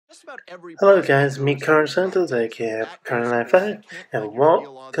Hello guys, me Carl Santos aka Carl95, and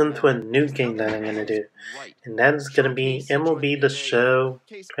welcome to a new game that I'm gonna do. And that is gonna be MLB The Show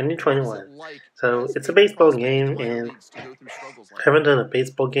 2021. So it's a baseball game, and I haven't done a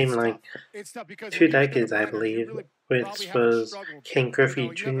baseball game in like 2 decades, I believe, which was Ken Griffey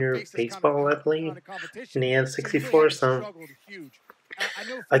Jr. Baseball, I believe, in the N64. So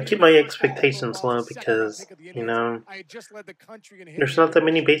I keep my expectations low because, there's not that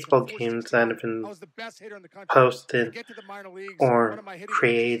many baseball games that have been posted or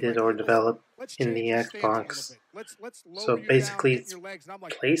created or developed in the Xbox. So basically it's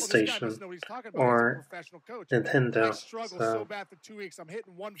PlayStation or Nintendo. So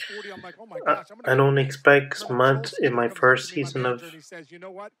I don't expect much in my first season of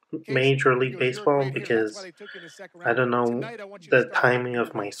Major League Baseball because I don't know the timing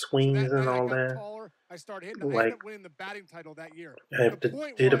of my swings and all that. Like, I have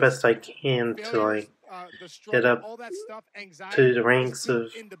to do the best I can to get up to the ranks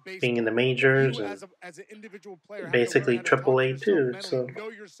of being in the majors and basically AAA too. So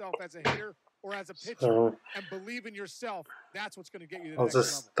I'll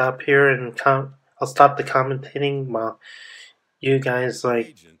just stop here and I'll stop the commentating while you guys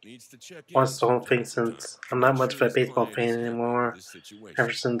watch the whole thing, since I'm not much of a baseball fan anymore.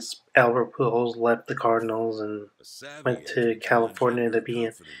 Ever since Albert Pujols left the Cardinals and went to California to be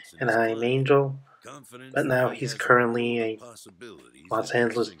an Anaheim Angel, but now he's currently a Los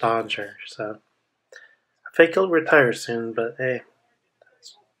Angeles Dodger. So I think he'll retire soon, but hey,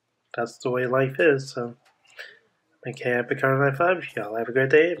 that's the way life is. So okay, Epic Carl95, y'all have a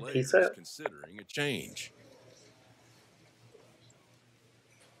great day. Peace out. Considering a change.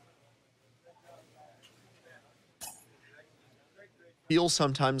 Feels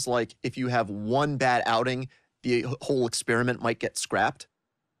sometimes like if you have one bad outing, the whole experiment might get scrapped?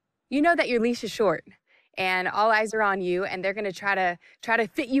 You know that your leash is short and all eyes are on you, and they're going to try to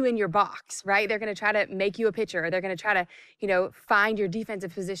fit you in your box, right? They're going to try to make you a pitcher, or they're going to try to, find your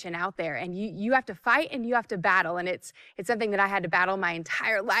defensive position out there, and you have to fight and you have to battle. And it's something that I had to battle my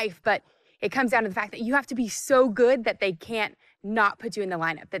entire life, but it comes down to the fact that you have to be so good that they can't not put you in the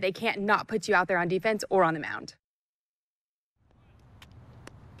lineup, that they can't not put you out there on defense or on the mound.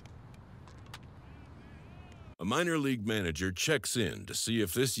 A minor league manager checks in to see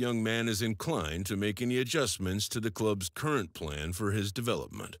if this young man is inclined to make any adjustments to the club's current plan for his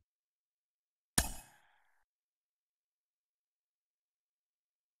development.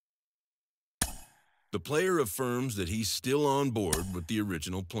 The player affirms that he's still on board with the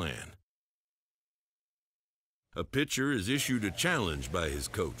original plan. A pitcher is issued a challenge by his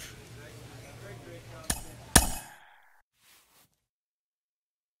coach.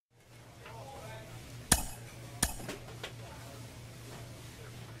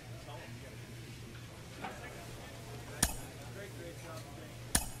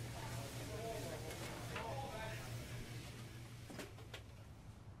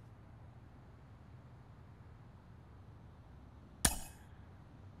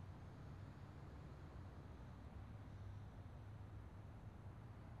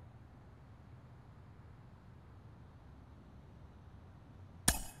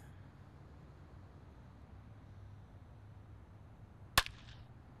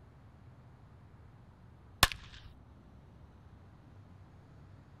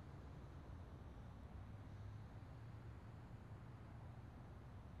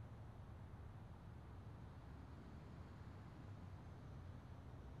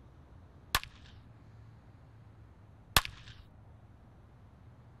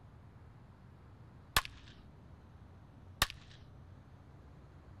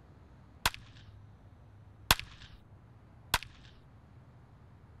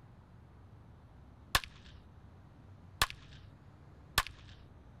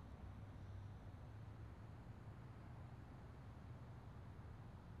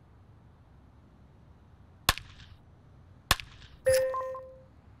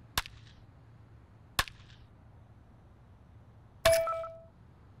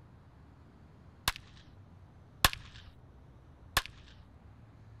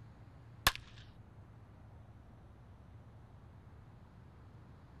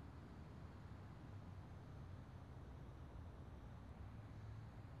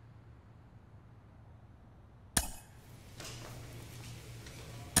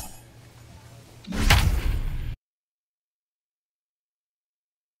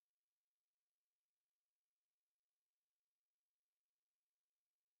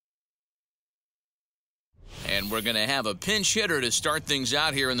 And we're going to have a pinch hitter to start things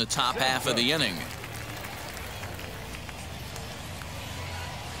out here in the top half of the inning.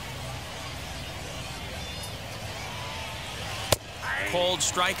 called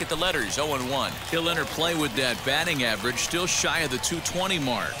strike at the letters, 0-1. He'll enter play with that batting average still shy of the 220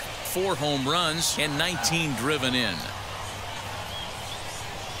 mark. 4 home runs and 19 driven in.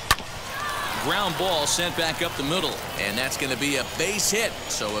 Ground ball sent back up the middle, and that's going to be a base hit.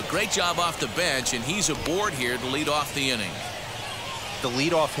 So a great job off the bench, and he's aboard here to lead off the inning. The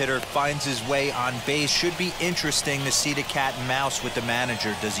leadoff hitter finds his way on base. Should be interesting to see the cat and mouse with the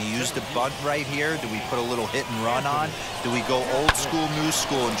manager. Does he use the bunt right here? Do we put a little hit and run on? Do we go old school, new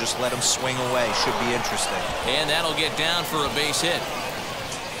school, and just let him swing away? Should be interesting. And that'll get down for a base hit.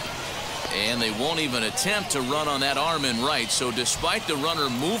 And they won't even attempt to run on that arm in right. So despite the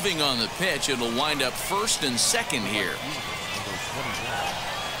runner moving on the pitch, it'll wind up first and second here.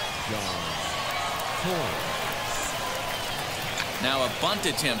 Now a bunt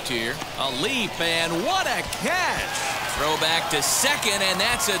attempt here. A leap, and what a catch. Throw back to second, and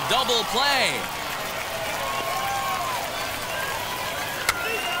that's a double play.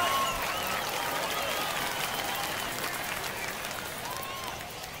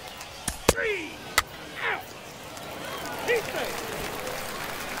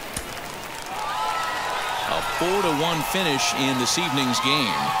 A 4-1 finish in this evening's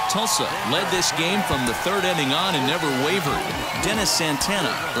game. Tulsa led this game from the 3rd inning on and never wavered. Dennis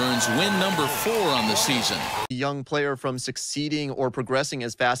Santana earns win number 4 on the season. A young player from succeeding or progressing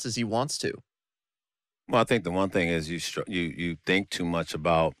as fast as he wants to. Well, I think the one thing is you think too much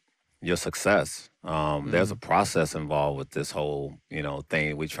about your success. There's a process involved with this whole,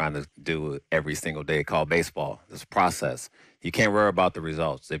 thing we're trying to do every single day called baseball. There's a process. You can't worry about the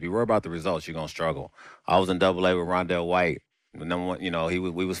results. If you worry about the results, you're going to struggle. I was in Double-A with Rondell White. Number one,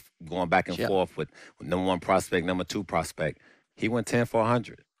 we was going back and forth with number 1 prospect, number 2 prospect. He went 10 for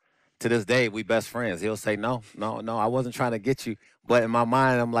 100. To this day, we best friends. He'll say, no, I wasn't trying to get you. But in my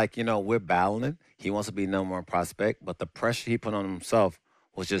mind, I'm like, we're battling. He wants to be number 1 prospect, but the pressure he put on himself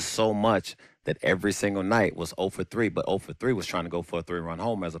was just so much that every single night was 0 for 3, but 0 for 3 was trying to go for a 3-run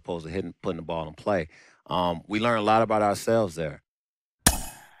home as opposed to putting the ball in play. We learned a lot about ourselves there.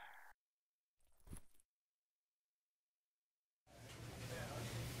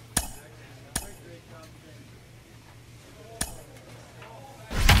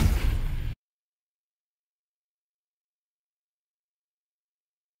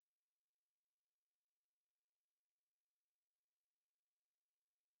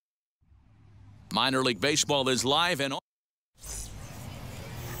 Minor League Baseball is live and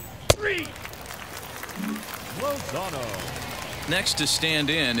Lozano. Next to stand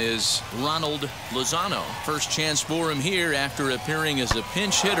in is Ronald Lozano. First chance for him here after appearing as a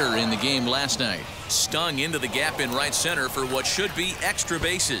pinch hitter in the game last night. Stung into the gap in right center for what should be extra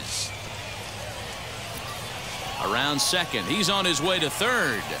bases. Around second, he's on his way to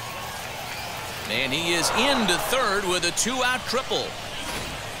third. And he is into third with a 2-out triple.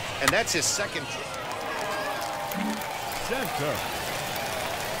 And that's his second. Center.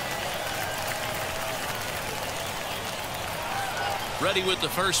 Ready with the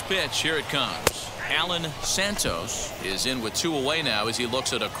first pitch. Here it comes. Alan Santos is in with 2 away now as he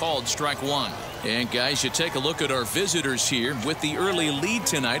looks at a called strike 1. And guys, you take a look at our visitors here with the early lead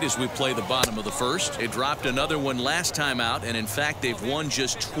tonight as we play the bottom of the first. They dropped another one last time out, and in fact they've won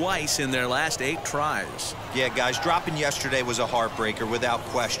just twice in their last 8 tries. Yeah, guys, dropping yesterday was a heartbreaker without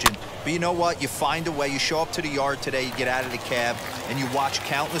question. But you know what? You find a way. You show up to the yard today, you get out of the cab, and you watch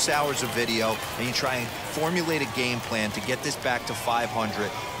countless hours of video, and you try and formulate a game plan to get this back to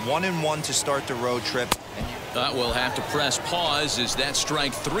 500. 1-1 to start the road trip. And We'll have to press pause as that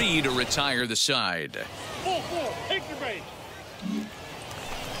strike 3 to retire the side. Take your base.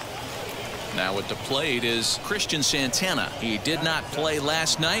 Now at the plate is Christian Santana. He did not play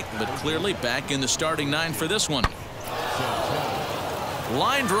last night, but clearly back in the starting 9 for this one.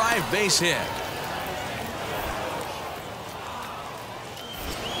 Line drive base hit.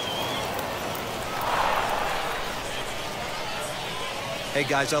 hey,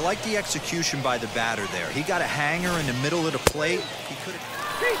 guys, I like the execution by the batter there. He got a hanger in the middle of the plate. He could have.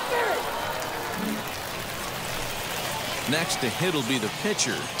 Next to hit will be the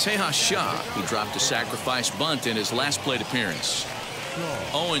pitcher, Tejas Shah, who dropped a sacrifice bunt in his last plate appearance.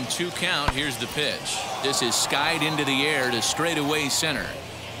 0-2 count. Here's the pitch. This is skied into the air to straightaway center.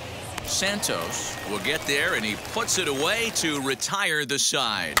 Santos will get there, and he puts it away to retire the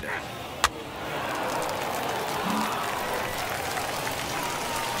side.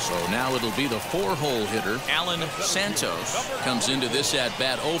 So now it'll be the 4-hole hitter, Alan Santos, comes into this at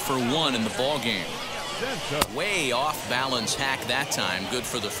bat 0 for 1 in the ball game. Way off balance hack that time. Good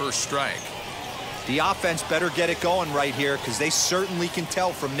for the first strike. The offense better get it going right here, because they certainly can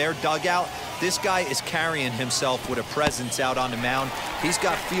tell from their dugout This guy is carrying himself with a presence out on the mound. He's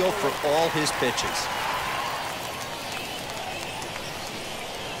got feel for all his pitches.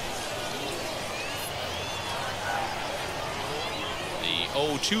 The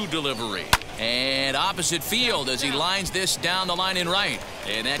 0-2 delivery. And opposite field as he lines this down the line in right.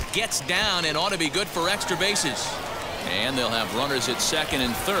 And that gets down and ought to be good for extra bases. And they'll have runners at second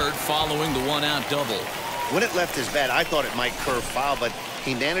and third following the one-out double. When it left his bat, I thought it might curve foul, but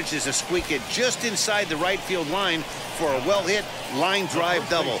he manages to squeak it just inside the right field line for a well-hit line drive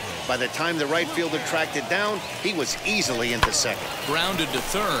double. By the time the right fielder tracked it down, he was easily into second. Grounded to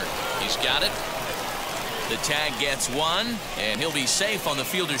third. He's got it. The tag gets one, and he'll be safe on the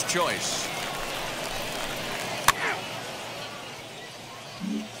fielder's choice.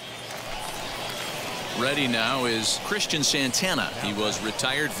 Ready now is Christian Santana. He was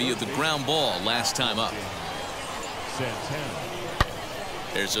retired via the ground ball last time up.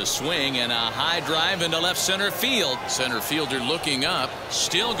 There's a swing and a high drive into left center field. Center fielder looking up,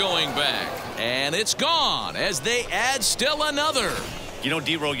 still going back. And it's gone as they add still another. You know,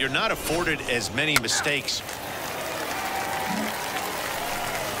 D-Roll, you're not afforded as many mistakes.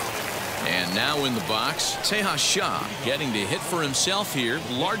 And now in the box, Tejas Shah getting to hit for himself here,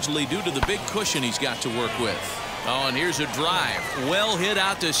 largely due to the big cushion he's got to work with. Oh, and here's a drive. Well hit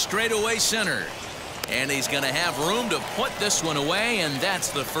out to straightaway center. And he's going to have room to put this one away, and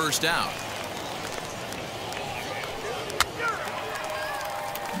that's the first out.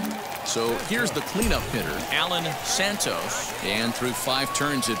 So here's the cleanup hitter, Alan Santos. And through 5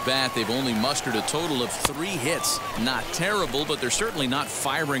 turns at bat, they've only mustered a total of 3 hits. Not terrible, but they're certainly not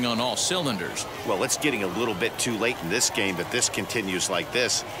firing on all cylinders. Well, it's getting a little bit too late in this game that this continues like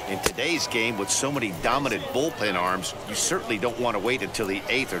this. In today's game, with so many dominant bullpen arms, you certainly don't want to wait until the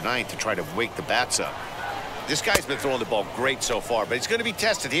 8th or 9th to try to wake the bats up. This guy's been throwing the ball great so far, but he's going to be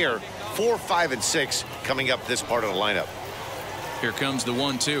tested here. 4, 5, and 6 coming up this part of the lineup. Here comes the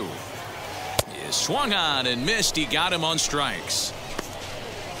 1-2. Swung on and missed. He got him on strikes.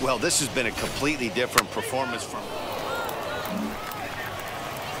 Well, this has been a completely different performance from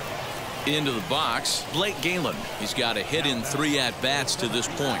into the box, Blake Galen. He's got a hit in 3 at-bats to this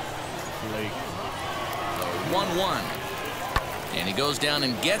point. 1-1. And he goes down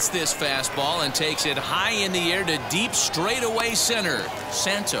and gets this fastball and takes it high in the air to deep straightaway center.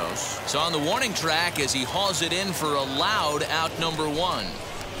 Santos is on the warning track as he hauls it in for a loud out number 1.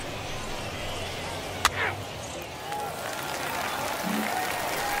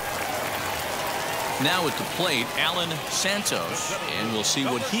 Now at the plate, Alan Santos, and we'll see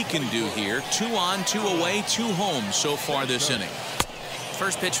what he can do here. 2 on, 2 away, 2 home so far this inning.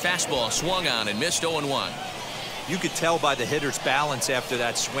 First pitch fastball swung on and missed 0-1. You could tell by the hitter's balance after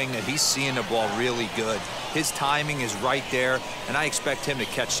that swing that he's seeing the ball really good. His timing is right there, and I expect him to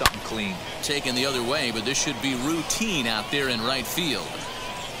catch something clean. Taken the other way, but this should be routine out there in right field.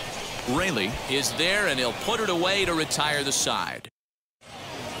 Raley is there, and he'll put it away to retire the side.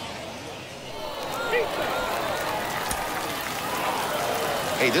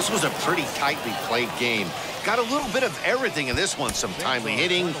 Hey, this was a pretty tightly played game. Got a little bit of everything in this one. Some timely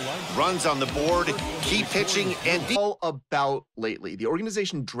hitting, runs on the board, key pitching, and all about lately. The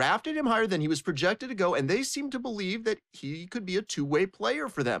organization drafted him higher than he was projected to go, and they seem to believe that he could be a two-way player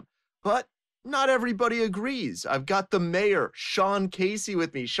for them. But not everybody agrees. I've got the mayor, Sean Casey,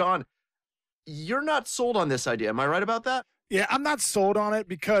 with me. Sean, you're not sold on this idea. Am I right about that? Yeah, I'm not sold on it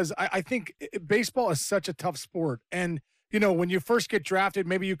because I think baseball is such a tough sport. And, you know, when you first get drafted,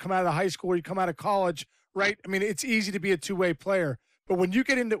 maybe you come out of high school or you come out of college, right? I mean, it's easy to be a two-way player. But when you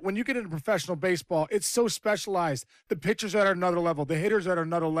get into professional baseball, it's so specialized. The pitchers are at another level, the hitters are at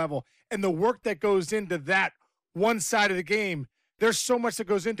another level, and the work that goes into that one side of the game, there's so much that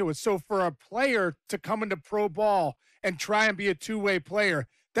goes into it. So for a player to come into pro ball and try and be a two-way player,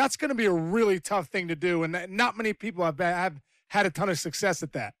 that's going to be a really tough thing to do, and not many people have had a ton of success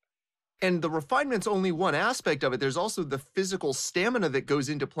at that. And the refinement's only one aspect of it. There's also the physical stamina that goes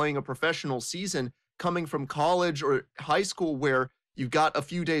into playing a professional season, coming from college or high school where you've got a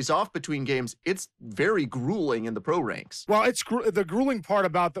few days off between games. It's very grueling in the pro ranks. Well, it's the grueling part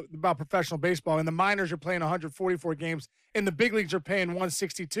about professional baseball. In the minors, you're playing 144 games. In the big leagues, you're paying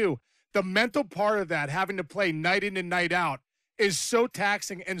 162. The mental part of that, having to play night in and night out, is so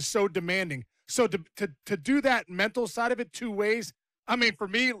taxing and so demanding. So to do that mental side of it 2 ways, I mean, for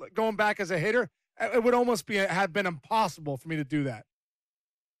me, going back as a hitter, it would almost have been impossible for me to do that.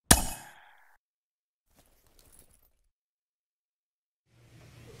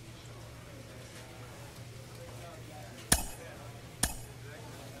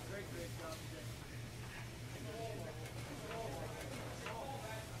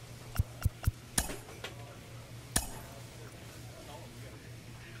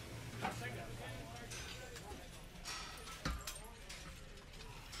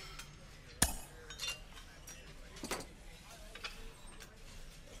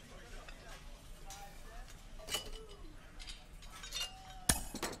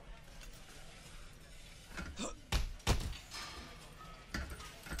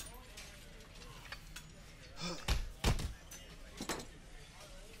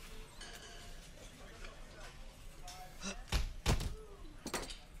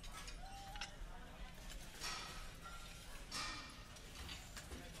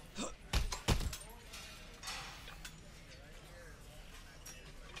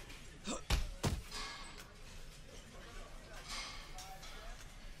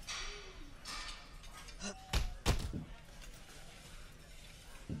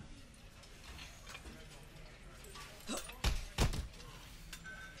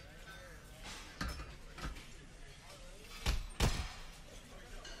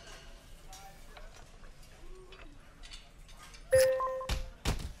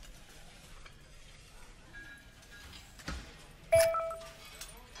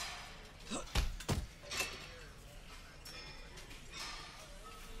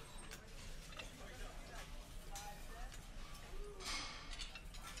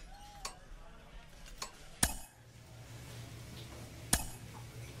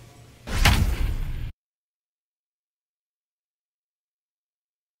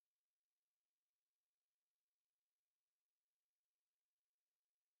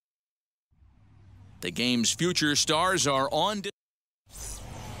 The game's future stars are on.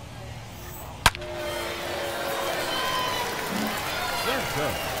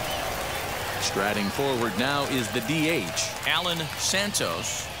 Striding forward now is the DH, Alan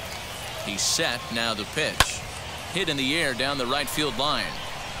Santos. He's set, now the pitch. Hit in the air down the right field line.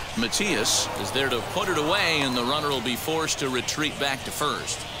 Matias is there to put it away, and the runner will be forced to retreat back to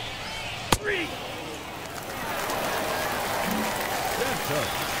first.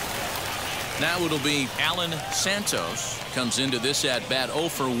 Now it'll be Alan Santos. Comes into this at bat 0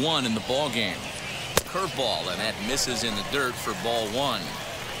 for 1 in the ball game. Curveball, and that misses in the dirt for ball 1.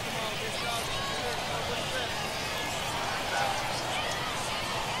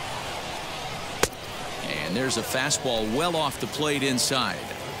 And there's a fastball well off the plate inside.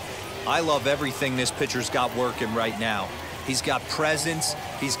 I love everything this pitcher's got working right now. He's got presence.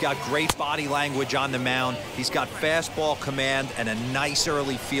 He's got great body language on the mound. He's got fastball command and a nice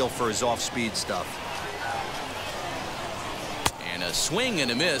early feel for his off-speed stuff. And a swing and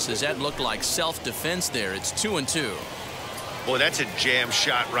a miss, as that looked like self-defense there. It's 2-2. Boy, that's a jam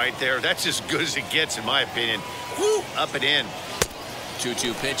shot right there. That's as good as it gets, in my opinion. Woo, up and in.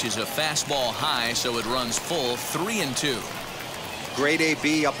 2-2 pitch is a fastball high, so it runs full. 3-2. Great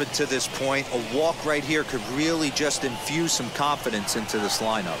AB up until this point. A walk right here could really just infuse some confidence into this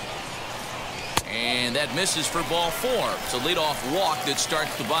lineup. And that misses for ball 4. It's a leadoff walk that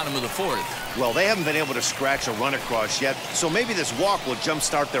starts the bottom of the 4th. Well, they haven't been able to scratch a run across yet, so maybe this walk will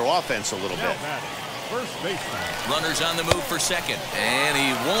jumpstart their offense a little bit. First baseman. Runners on the move for second, and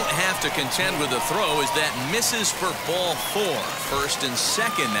he won't have to contend with a throw as that misses for ball 4. First and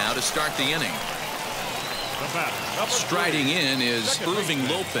second now to start the inning. Striding in is Irving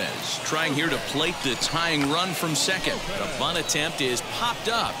Lopez, trying here to plate the tying run from second. The bunt attempt is popped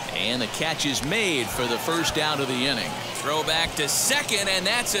up, and the catch is made for the first out of the inning. Throw back to second, and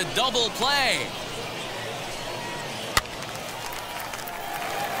that's a double play.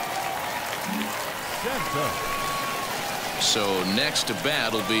 So next to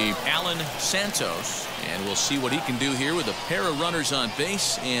bat will be Alan Santos, and we'll see what he can do here with a pair of runners on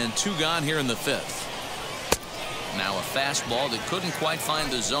base and 2 gone here in the 5th. Now a fastball that couldn't quite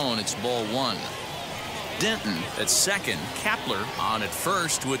find the zone. It's ball 1. Denton at second. Kapler on at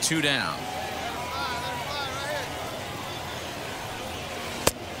first with 2 down.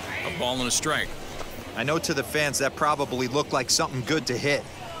 A ball and a strike. I know to the fans that probably looked like something good to hit,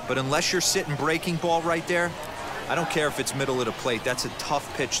 but unless you're sitting breaking ball right there, I don't care if it's middle of the plate. That's a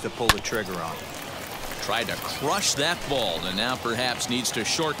tough pitch to pull the trigger on. Tried to crush that ball, and now perhaps needs to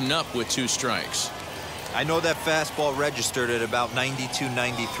shorten up with 2 strikes. I know that fastball registered at about 92,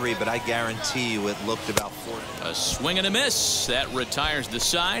 93, but I guarantee you it looked about 40. A swing and a miss. That retires the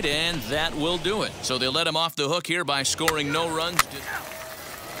side, and that will do it. So they let him off the hook here by scoring no runs.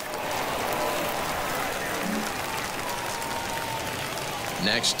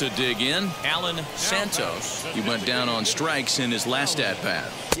 Next to dig in, Alan Santos. He went down on strikes in his last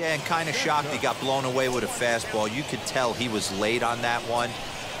at-bat. Yeah, and kind of shocked he got blown away with a fastball. You could tell he was late on that one,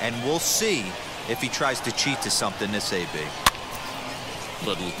 and we'll see if he tries to cheat to something this AB.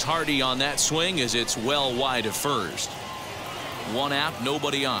 Little tardy on that swing as it's well wide of first. 1 out,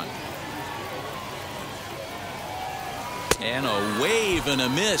 nobody on. And a wave and a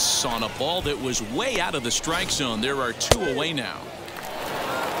miss on a ball that was way out of the strike zone. There are 2 away now.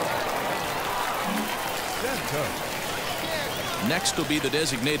 Next will be the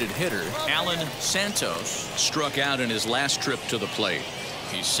designated hitter, Alan Santos. Struck out in his last trip to the plate.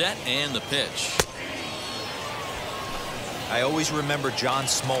 He's set, and the pitch. I always remember John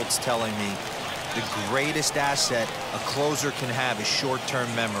Smoltz telling me the greatest asset a closer can have is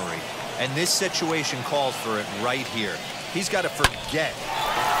short-term memory. And this situation calls for it right here. He's got to forget.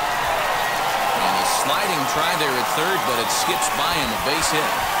 And a sliding try there at third, but it skips by him, a base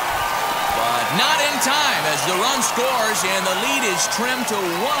hit. But not in time as the run scores, and the lead is trimmed to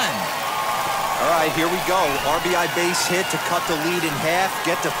 1. All right, here we go. RBI base hit to cut the lead in half,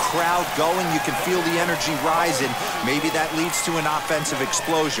 get the crowd going. You can feel the energy rising. Maybe that leads to an offensive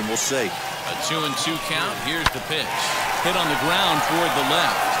explosion. We'll see. A 2-2 count. Here's the pitch. Hit on the ground toward the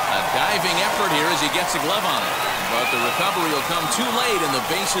left. A diving effort here as he gets a glove on it. But the recovery will come too late, and the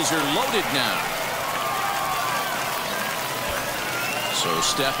bases are loaded now. So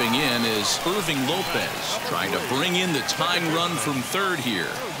stepping in is Irving Lopez, trying to bring in the tying run from third here.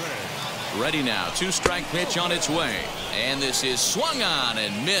 Ready now. 2-strike pitch on its way. And this is swung on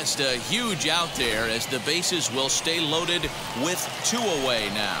and missed. A huge out there as the bases will stay loaded with 2 away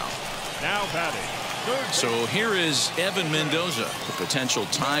now. Now batting, So here is Evan Mendoza, the potential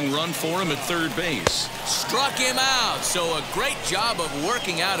tying run for him at third base. Struck him out, so a great job of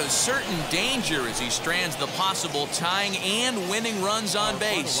working out a certain danger as he strands the possible tying and winning runs on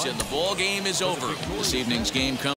base, and the ball game is over. This evening's game comes